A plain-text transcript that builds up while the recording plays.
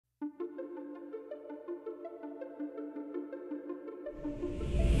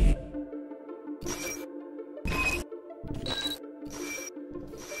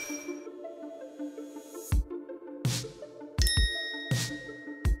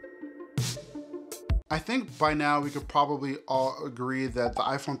I think by now we could probably all agree that the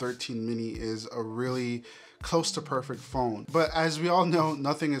iPhone 13 mini is a really close to perfect phone. But as we all know,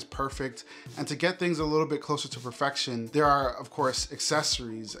 nothing is perfect. And to get things a little bit closer to perfection, there are, of course,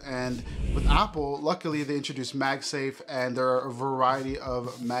 accessories. And with Apple, luckily they introduced MagSafe, and there are a variety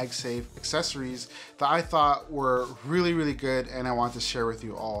of MagSafe accessories that I thought were really, really good and I want to share with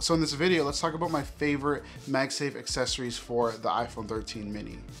you all. So in this video, let's talk about my favorite MagSafe accessories for the iPhone 13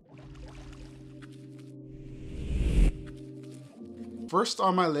 mini. First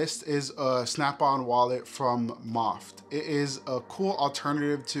on my list is a Snap-on wallet from Moft. It is a cool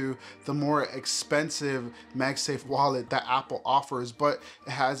alternative to the more expensive MagSafe wallet that Apple offers, but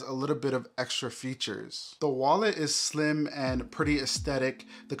it has a little bit of extra features. The wallet is slim and pretty aesthetic.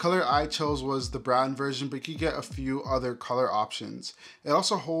 The color I chose was the brown version, but you get a few other color options. It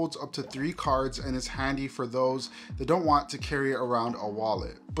also holds up to 3 cards and is handy for those that don't want to carry around a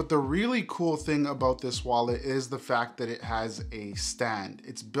wallet. But the really cool thing about this wallet is the fact that it has a stand.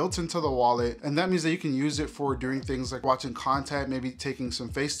 It's built into the wallet, and that means that you can use it for doing things like watching content, maybe taking some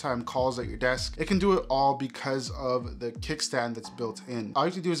FaceTime calls at your desk. It can do it all because of the kickstand that's built in. All you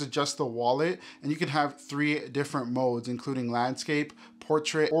have to do is adjust the wallet, and you can have 3 different modes, including landscape,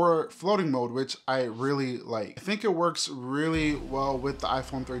 portrait, or floating mode, which I really like. I think it works really well with the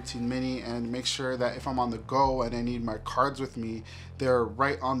iPhone 13 mini and makes sure that if I'm on the go and I need my cards with me, they're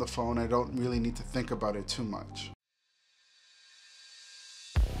right on the phone. I don't really need to think about it too much.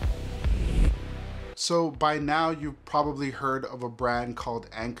 So by now you've probably heard of a brand called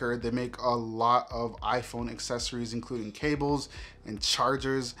Anker. They make a lot of iPhone accessories, including cables and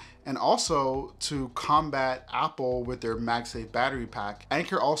chargers. And also, to combat Apple with their MagSafe battery pack,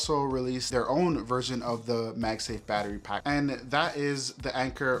 Anker also released their own version of the MagSafe battery pack, and that is the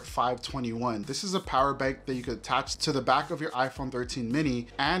Anker 521. This is a power bank that you could attach to the back of your iPhone 13 mini,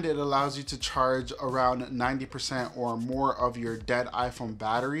 and it allows you to charge around 90% or more of your dead iPhone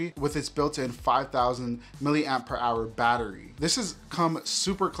battery with its built-in 5,000 milliamp per hour battery. This has come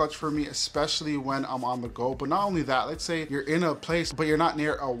super clutch for me, especially when I'm on the go. But not only that, let's say you're in a place but you're not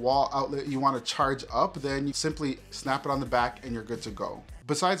near a wall outlet you want to charge up, then you simply snap it on the back and you're good to go.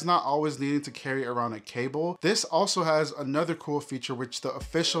 Besides not always needing to carry around a cable, this also has another cool feature which the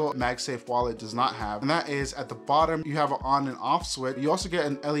official MagSafe wallet does not have, and that is at the bottom you have an on and off switch. You also get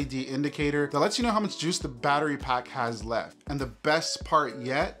an LED indicator that lets you know how much juice the battery pack has left. And the best part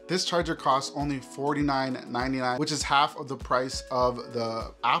yet, this charger costs only $49.99, which is half of the price of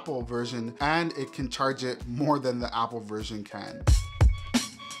the Apple version, and it can charge it more than the Apple version can.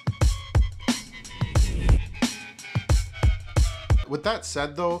 With that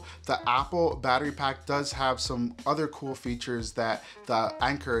said though, the Apple battery pack does have some other cool features that the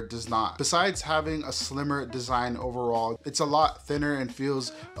Anker does not. Besides having a slimmer design overall, it's a lot thinner and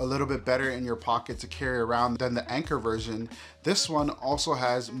feels a little bit better in your pocket to carry around than the Anker version. This one also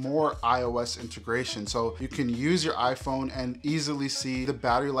has more iOS integration, so you can use your iPhone and easily see the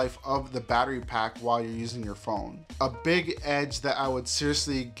battery life of the battery pack while you're using your phone. A big edge that I would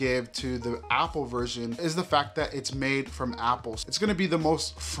seriously give to the Apple version is the fact that it's made from Apple. It's gonna be the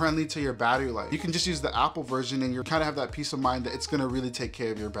most friendly to your battery life. You can just use the Apple version and you kind of have that peace of mind that it's gonna really take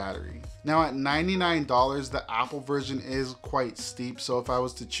care of your battery. Now at $99, the Apple version is quite steep, so if I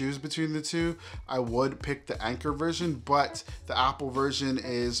was to choose between the two, I would pick the Anker version, but the Apple version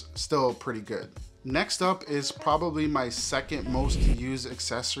is still pretty good. Next up is probably my second most used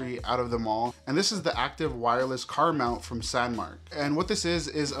accessory out of them all, and this is the active wireless car mount from Sandmark. And what this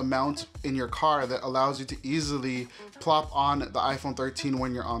is a mount in your car that allows you to easily plop on the iPhone 13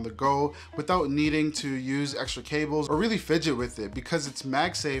 when you're on the go without needing to use extra cables or really fidget with it. Because it's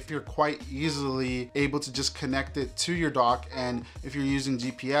MagSafe, you're quite easily able to just connect it to your dock, and if you're using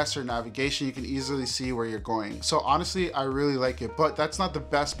GPS or navigation, you can easily see where you're going. So honestly, I really like it, but that's not the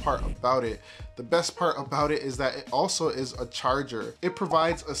best part about it. The best part about it is that it also is a charger. It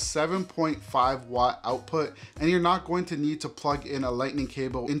provides a 7.5 watt output, and you're not going to need to plug in a lightning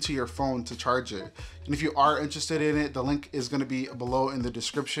cable into your phone to charge it. And if you are interested in it, the link is going to be below in the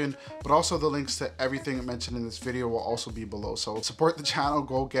description, but also the links to everything mentioned in this video will also be below. So support the channel,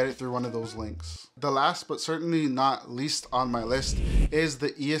 go get it through one of those links. The last but certainly not least on my list is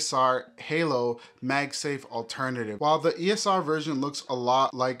the ESR Halo MagSafe alternative. While the ESR version looks a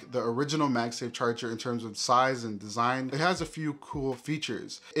lot like the original MagSafe MagSafe charger in terms of size and design. It has a few cool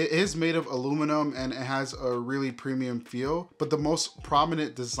features. It is made of aluminum and it has a really premium feel, but the most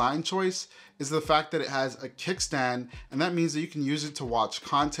prominent design choice is the fact that it has a kickstand, and that means that you can use it to watch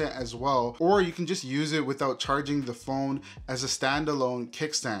content as well, or you can just use it without charging the phone as a standalone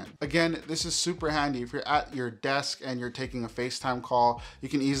kickstand. Again, this is super handy. If you're at your desk and you're taking a FaceTime call, you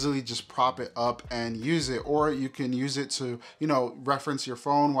can easily just prop it up and use it, or you can use it to, you know, reference your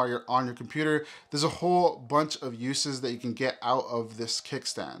phone while you're on your computer. There's a whole bunch of uses that you can get out of this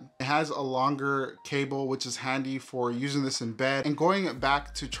kickstand. It has a longer cable, which is handy for using this in bed. And going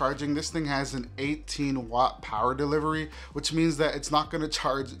back to charging, this thing has an 18-watt power delivery, which means that it's not going to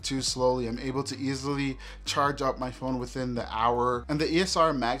charge too slowly. I'm able to easily charge up my phone within the hour. And the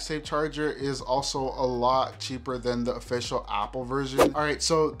ESR MagSafe charger is also a lot cheaper than the official Apple version. All right,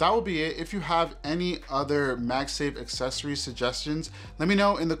 so that will be it. If you have any other MagSafe accessory suggestions, let me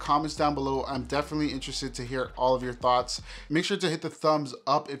know in the comments down below. I'm definitely interested to hear all of your thoughts. Make sure to hit the thumbs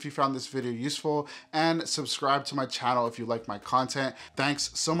up if you found this video useful, and subscribe to my channel if you like my content.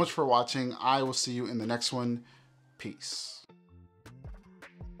 Thanks so much for watching. I will see you in the next one. Peace.